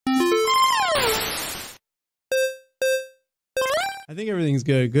I think everything's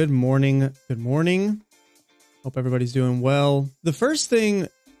good. Good morning. Good morning. Hope everybody's doing well. The first thing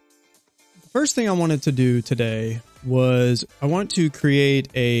I wanted to do today was I want to create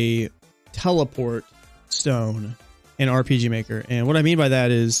a teleport stone in RPG Maker. And what I mean by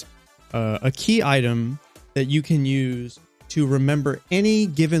that is a key item that you can use to remember any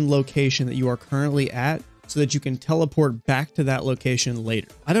given location that you are currently at, so that you can teleport back to that location later.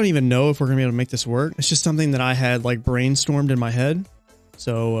 I don't even know if we're gonna be able to make this work. It's just something that I had like brainstormed in my head.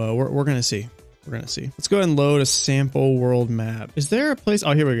 So we're gonna see. We're gonna see. Let's go ahead and load a sample world map. Is there a place?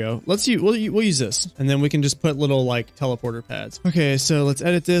 Oh, here we go. We'll use this, and then we can just put little like teleporter pads. Okay, so let's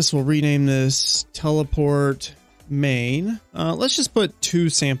edit this. We'll rename this teleport main. Let's just put 2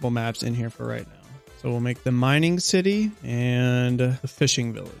 sample maps in here for right now. So we'll make the mining city and the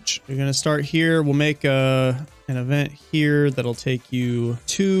fishing village. You're gonna start here. We'll make an event here that'll take you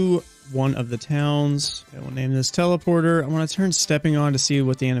to one of the towns. Okay, we'll name this teleporter. I want to turn stepping on to see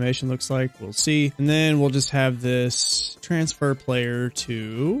what the animation looks like. We'll see. And then we'll just have this transfer player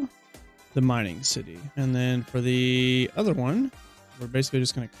to the mining city. And then for the other one, we're basically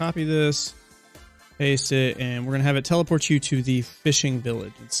just gonna copy this, paste it, and we're gonna have it teleport you to the fishing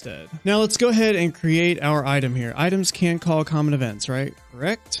village instead. Now let's go ahead and create our item here. Items can call common events, right?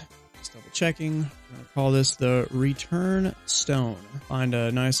 Correct. Just double checking. We're gonna call this the return stone. Find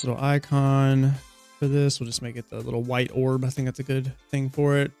a nice little icon for this. We'll just make it the little white orb. I think that's a good thing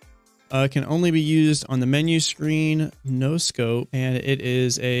for it. Can only be used on the menu screen, no scope, and it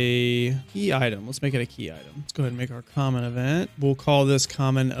is a key item. Let's make it a key item. Let's go ahead and make our common event. We'll call this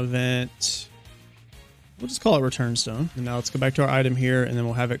common event, we'll just call it return stone. And now let's go back to our item here, and then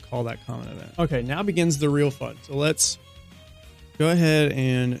we'll have it call that common event. Okay, now begins the real fun. So let's go ahead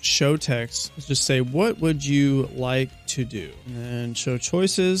and show text. Let's just say, what would you like to do? And then show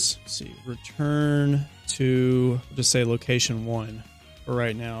choices. Let's see, return to, we'll just say location 1 for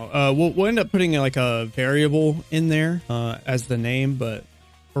right now. We'll end up putting like a variable in there as the name, but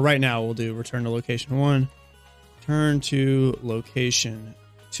for right now, we'll do return to location 1, return to location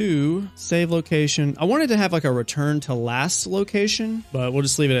 2, save location. I wanted to have like a return to last location, but we'll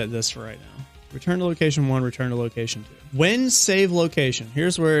just leave it at this for right now. Return to location 1, return to location 2. When save location,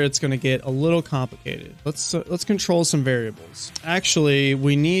 here's where it's going to get a little complicated. Let's control some variables. Actually,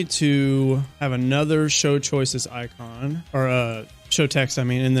 we need to have another show choices icon, or show text, I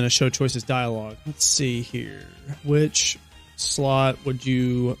mean, and then a show choices dialog. Let's see here. Which slot would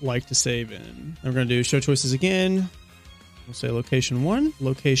you like to save in? We're going to do show choices again. We'll say location 1,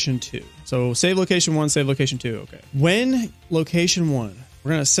 location 2. So save location 1, save location 2. Okay. When location 1,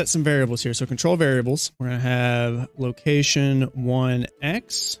 we're going to set some variables here. So control variables. We're going to have location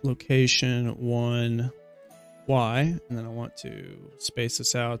 1x, location 1y, and then I want to space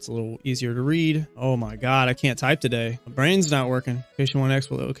this out. It's a little easier to read. Oh my God, I can't type today. My brain's not working. Location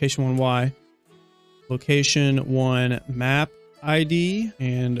 1x, location 1y, location 1 map ID,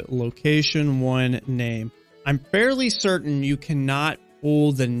 and location 1 name. I'm fairly certain you cannot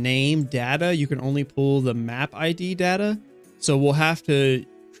pull the name data. You can only pull the map ID data. So we'll have to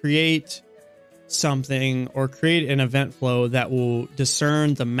create something or create an event flow that will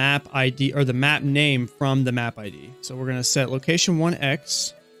discern the map ID or the map name from the map ID. So we're going to set location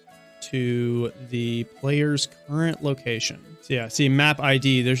 1x to the player's current location. So yeah, see map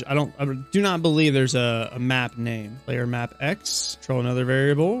ID. I do not believe there's a map name. Player map x. Control another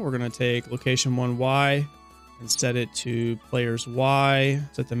variable. We're going to take location 1y and set it to player's y.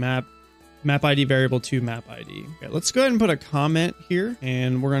 Set the map ID variable to map ID. Okay, let's go ahead and put a comment here,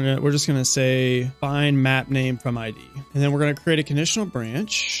 and we're just gonna say find map name from ID, and then we're gonna create a conditional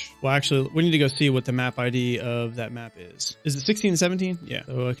branch. Well, actually, we need to go see what the map ID of that map is. Is it 16 and 17? Yeah.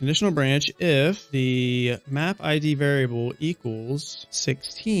 So a conditional branch, if the map ID variable equals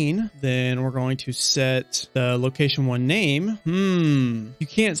 16, then we're going to set the location 1 name. You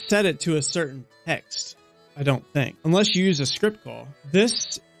can't set it to a certain text, I don't think, unless you use a script call.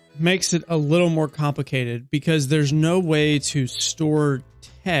 This makes it a little more complicated because there's no way to store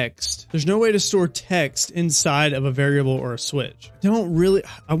text. There's no way to store text inside of a variable or a switch.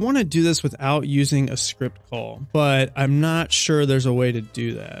 I want to do this without using a script call, but I'm not sure there's a way to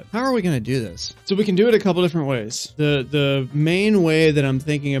do that. How are we going to do this? So we can do it a couple different ways. The main way that I'm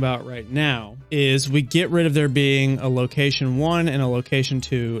thinking about right now is we get rid of there being a location 1 and a location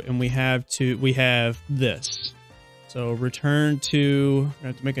 2, and we have this. So return to, we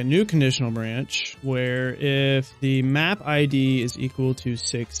have to make a new conditional branch where if the map ID is equal to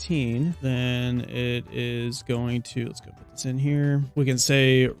 16, then it is going to, let's go put this in here. We can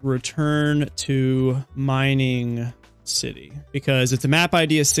say return to mining city, because if the map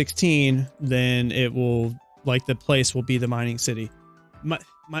ID is 16, then it will, like, the place will be the mining city.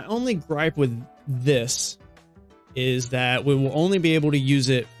 My only gripe with this is that we will only be able to use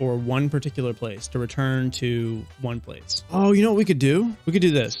it for one particular place, to return to one place. Oh, you know what we could do? We could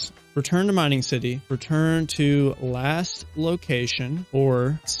do this. Return to mining city, return to last location,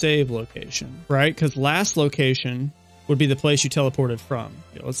 or save location, right? Because last location would be the place you teleported from.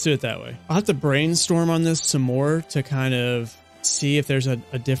 Yeah, let's do it that way. I'll have to brainstorm on this some more to kind of see if there's a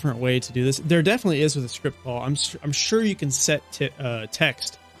different way to do this. There definitely is with a script call. I'm sure you can set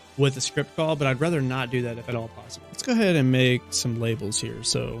text with a script call, but I'd rather not do that if at all possible. Let's go ahead and make some labels here.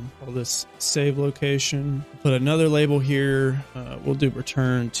 So call this save location, put another label here. We'll do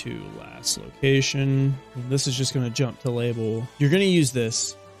return to last location. And this is just going to jump to label. You're going to use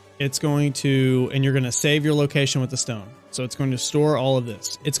this. It's going to, and you're going to save your location with the stone. So it's going to store all of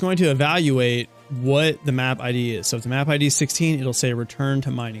this. It's going to evaluate what the map ID is. So if the map ID is 16, it'll say return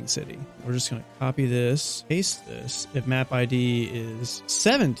to mining city. We're just going to copy this, paste this. If map ID is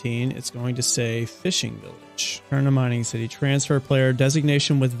 17, it's going to say fishing village. Return to mining city, transfer player,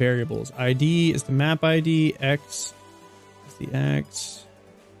 designation with variables. ID is the map ID, X is the X,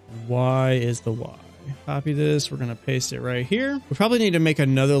 and Y is the Y. Copy this. We're going to paste it right here. We probably need to make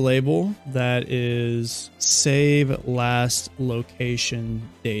another label that is save last location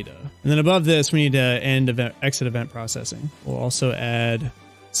data. And then above this, we need to end event, exit event processing. We'll also add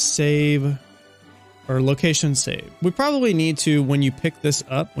save or location save. We probably need to, when you pick this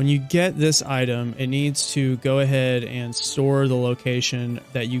up, when you get this item, it needs to go ahead and store the location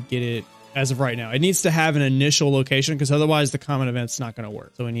that you get it as of right now. It needs to have an initial location because otherwise the common event's not going to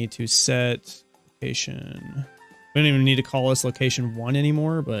work. So we need to set location. We don't even need to call this location 1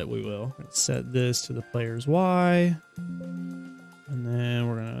 anymore, but we will. Let's set this to the player's Y. And then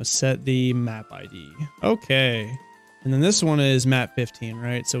we're going to set the map ID. Okay. And then this one is map 15,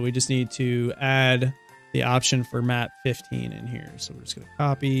 right? So we just need to add the option for map 15 in here. So we're just going to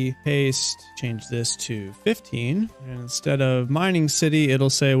copy, paste, change this to 15. And instead of mining city, it'll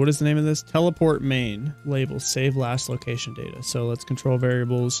say, what is the name of this? Teleport main. Label, save last location data. So let's control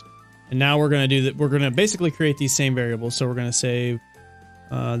variables. And now we're going to do that. We're going to basically create these same variables. So we're going to say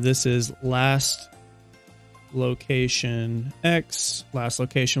this is last location X, last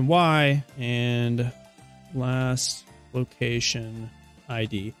location Y, and last location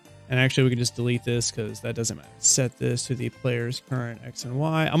ID. And actually we can just delete this because that doesn't matter. Set this to the player's current X and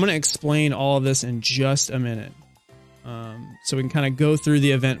Y. I'm going to explain all of this in just a minute. So we can kind of go through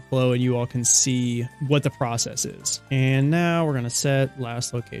the event flow and you all can see what the process is. And now we're going to set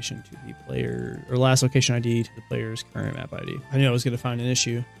last location to the player, or last location ID to the player's current map ID. I knew I was going to find an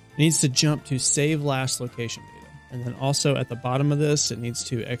issue. It needs to jump to save last location data. And then also at the bottom of this, it needs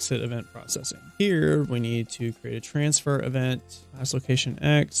to exit event processing. Here we need to create a transfer event, last location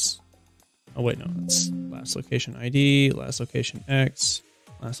X. Oh wait, no, it's last location ID, last location X,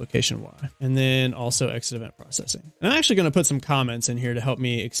 last location Y, and then also exit event processing. And I'm actually going to put some comments in here to help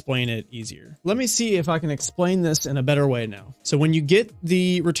me explain it easier. Let me see if I can explain this in a better way now. So when you get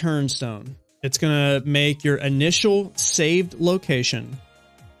the return stone, it's going to make your initial saved location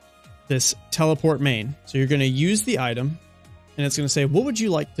this teleport main. So you're going to use the item and it's going to say, what would you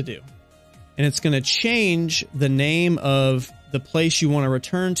like to do? And it's going to change the name of the place you want to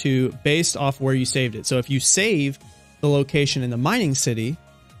return to based off where you saved it. So if you save the location in the mining city,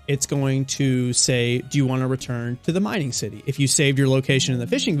 it's going to say, do you want to return to the mining city? If you saved your location in the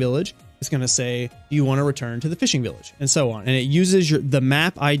fishing village, it's going to say, do you want to return to the fishing village? And so on. And it uses the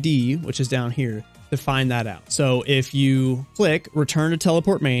map ID, which is down here, to find that out. So if you click return to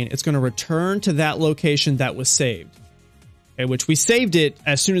teleport main, it's going to return to that location that was saved. Okay, which we saved it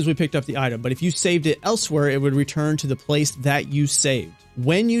as soon as we picked up the item. But if you saved it elsewhere, it would return to the place that you saved.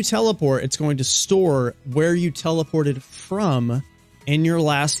 When you teleport, it's going to store where you teleported from in your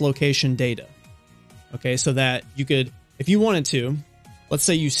last location data. Okay, so that you could, if you wanted to, let's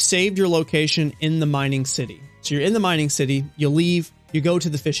say you saved your location in the mining city. So you're in the mining city, you leave, you go to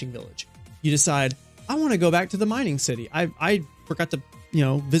the fishing village. You decide, I want to go back to the mining city. I forgot to,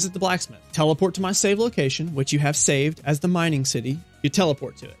 visit the blacksmith. Teleport to my save location, which you have saved as the mining city. You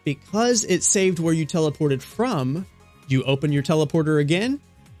teleport to it. Because it saved where you teleported from, you open your teleporter again,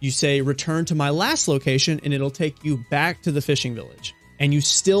 you say return to my last location, and it'll take you back to the fishing village. And you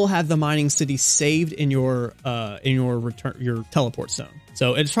still have the mining city saved in your teleport stone.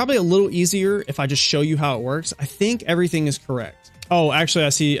 So it's probably a little easier if I just show you how it works. I think everything is correct. Oh, actually, I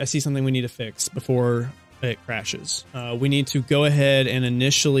see something we need to fix before it crashes. We need to go ahead and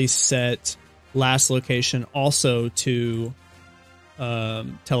initially set last location also to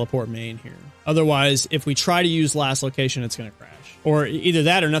teleport main here. Otherwise, if we try to use last location, it's going to crash. Or either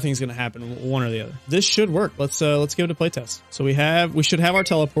that or nothing's going to happen, one or the other. This should work. Let's give it a playtest. So we should have our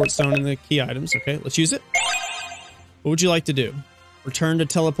teleport stone in the key items. Okay, let's use it. What would you like to do? Return to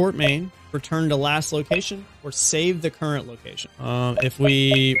teleport main, return to last location, or save the current location? If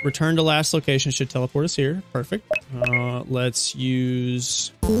we return to last location, it should teleport us here. Perfect. Let's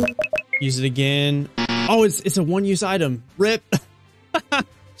use it again. Oh, it's a one-use item. Rip.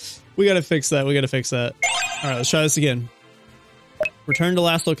 We gotta fix that. We gotta fix that. All right, let's try this again. Return to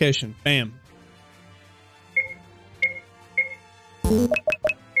last location. Bam.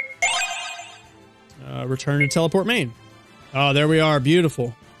 Return to teleport main. Oh, there we are.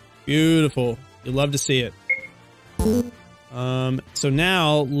 Beautiful. Beautiful. You love to see it. So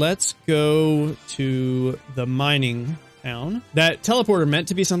now let's go to the mining town. That teleporter meant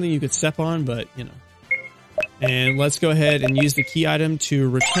to be something you could step on, but you know. And let's go ahead and use the key item to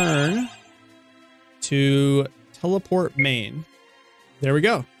return to teleport main. There we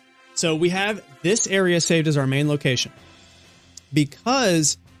go. So we have this area saved as our main location.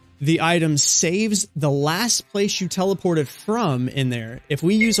 Because the item saves the last place you teleported from in there, if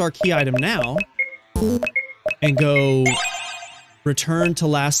we use our key item now and go return to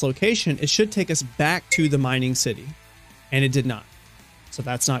last location, it should take us back to the mining city. And it did not. So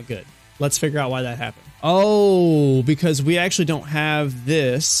that's not good. Let's figure out why that happened. Oh, because we actually don't have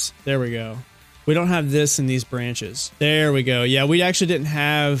this. There we go. We don't have this in these branches. There we go. Yeah, we actually didn't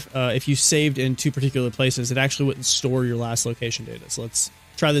have, if you saved in two particular places, it actually wouldn't store your last location data. So let's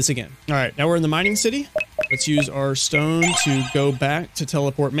try this again. All right, now we're in the mining city. Let's use our stone to go back to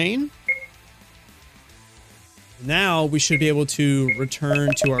teleport main. Now we should be able to return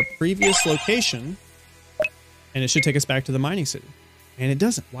to our previous location, and it should take us back to the mining city. And it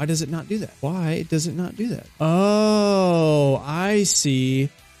doesn't. Why does it not do that? Why does it not do that? Oh, I see.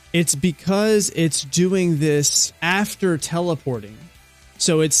 It's because it's doing this after teleporting.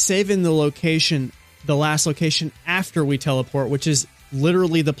 So it's saving the location, the last location after we teleport, which is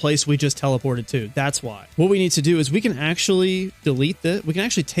literally the place we just teleported to. That's why. What we need to do is we can actually delete this. We can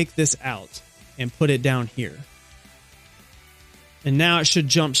actually take this out and put it down here. And now it should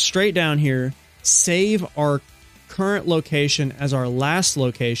jump straight down here, save our current location as our last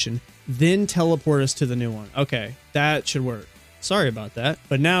location, then teleport us to the new one. Okay, that should work. Sorry about that.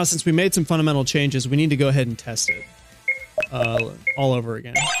 But now, since we made some fundamental changes, we need to go ahead and test it all over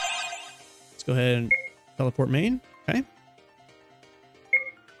again. Let's go ahead and teleport main. Okay.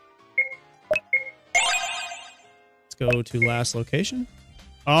 Let's go to last location.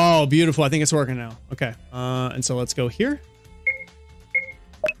 Oh, beautiful. I think it's working now. Okay. And so let's go here.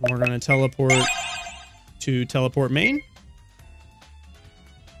 We're going to teleport to teleport main.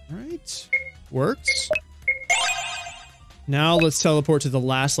 All right. Works. Now let's teleport to the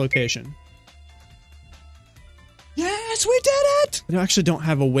last location. Yes, we did it! I actually don't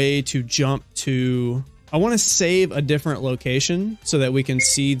have a way to jump to... I want to save a different location so that we can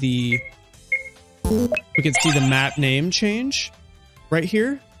see the... map name change right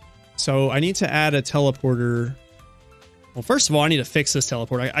here. So I need to add a teleporter. Well, first of all, I need to fix this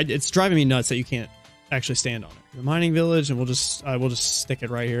teleporter. It's driving me nuts that you can't actually stand on it. The mining village, and we'll just stick it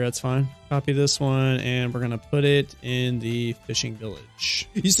right here. That's fine. Copy this one, and we're gonna put it in the fishing village.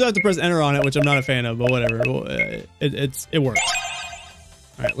 You still have to press enter on it, which I'm not a fan of, but whatever. Well, it works.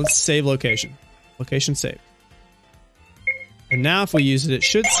 All right, let's save location. Location saved. And now if we use it, it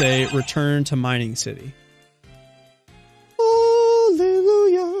should say return to mining city.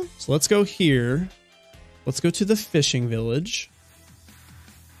 Hallelujah. So let's go here. Let's go to the fishing village.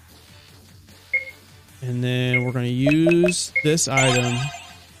 And then we're going to use this item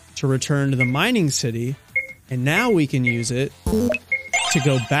to return to the mining city. And now we can use it to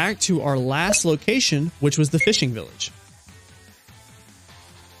go back to our last location, which was the fishing village.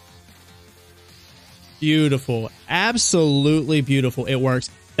 Beautiful. Absolutely beautiful. It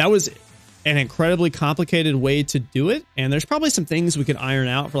works. That was an incredibly complicated way to do it. And there's probably some things we could iron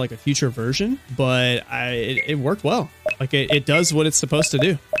out for like a future version, but it worked well. Like it does what it's supposed to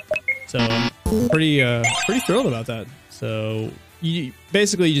do. So I'm pretty thrilled about that. So you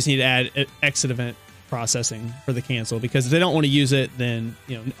just need to add exit event processing for the cancel, because if they don't want to use it, then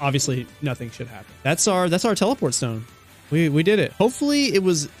obviously nothing should happen. That's our teleport stone. We did it. Hopefully it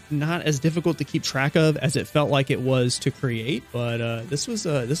was not as difficult to keep track of as it felt like it was to create, but this was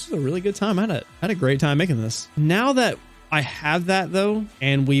a really good time. I had a great time making this. Now that I have that though,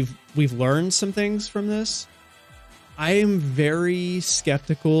 and we've learned some things from this, I am very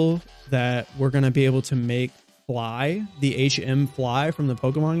skeptical that we're going to be able to make Fly, the HM Fly from the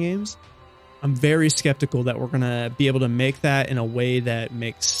Pokemon games. I'm very skeptical that we're going to be able to make that in a way that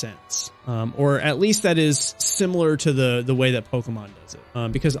makes sense. Or at least that is similar to the way that Pokemon does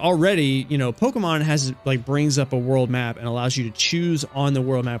it. Because already, you know, Pokemon has like brings up a world map and allows you to choose on the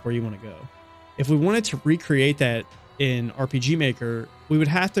world map where you want to go. If we wanted to recreate that in RPG Maker, we would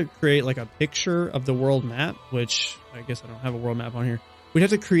have to create like a picture of the world map, which I guess I don't have a world map on here. We'd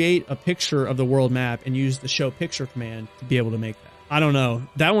have to create a picture of the world map and use the show picture command to be able to make that. I don't know.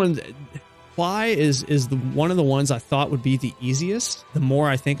 That one, Fly is one of the ones I thought would be the easiest. The more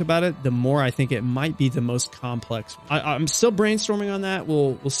I think about it, the more I think it might be the most complex. I'm still brainstorming on that.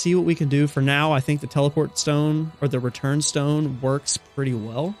 We'll see what we can do. For now, I think the teleport stone or the return stone works pretty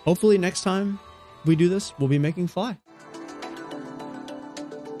well. Hopefully next time we do this, we'll be making Fly.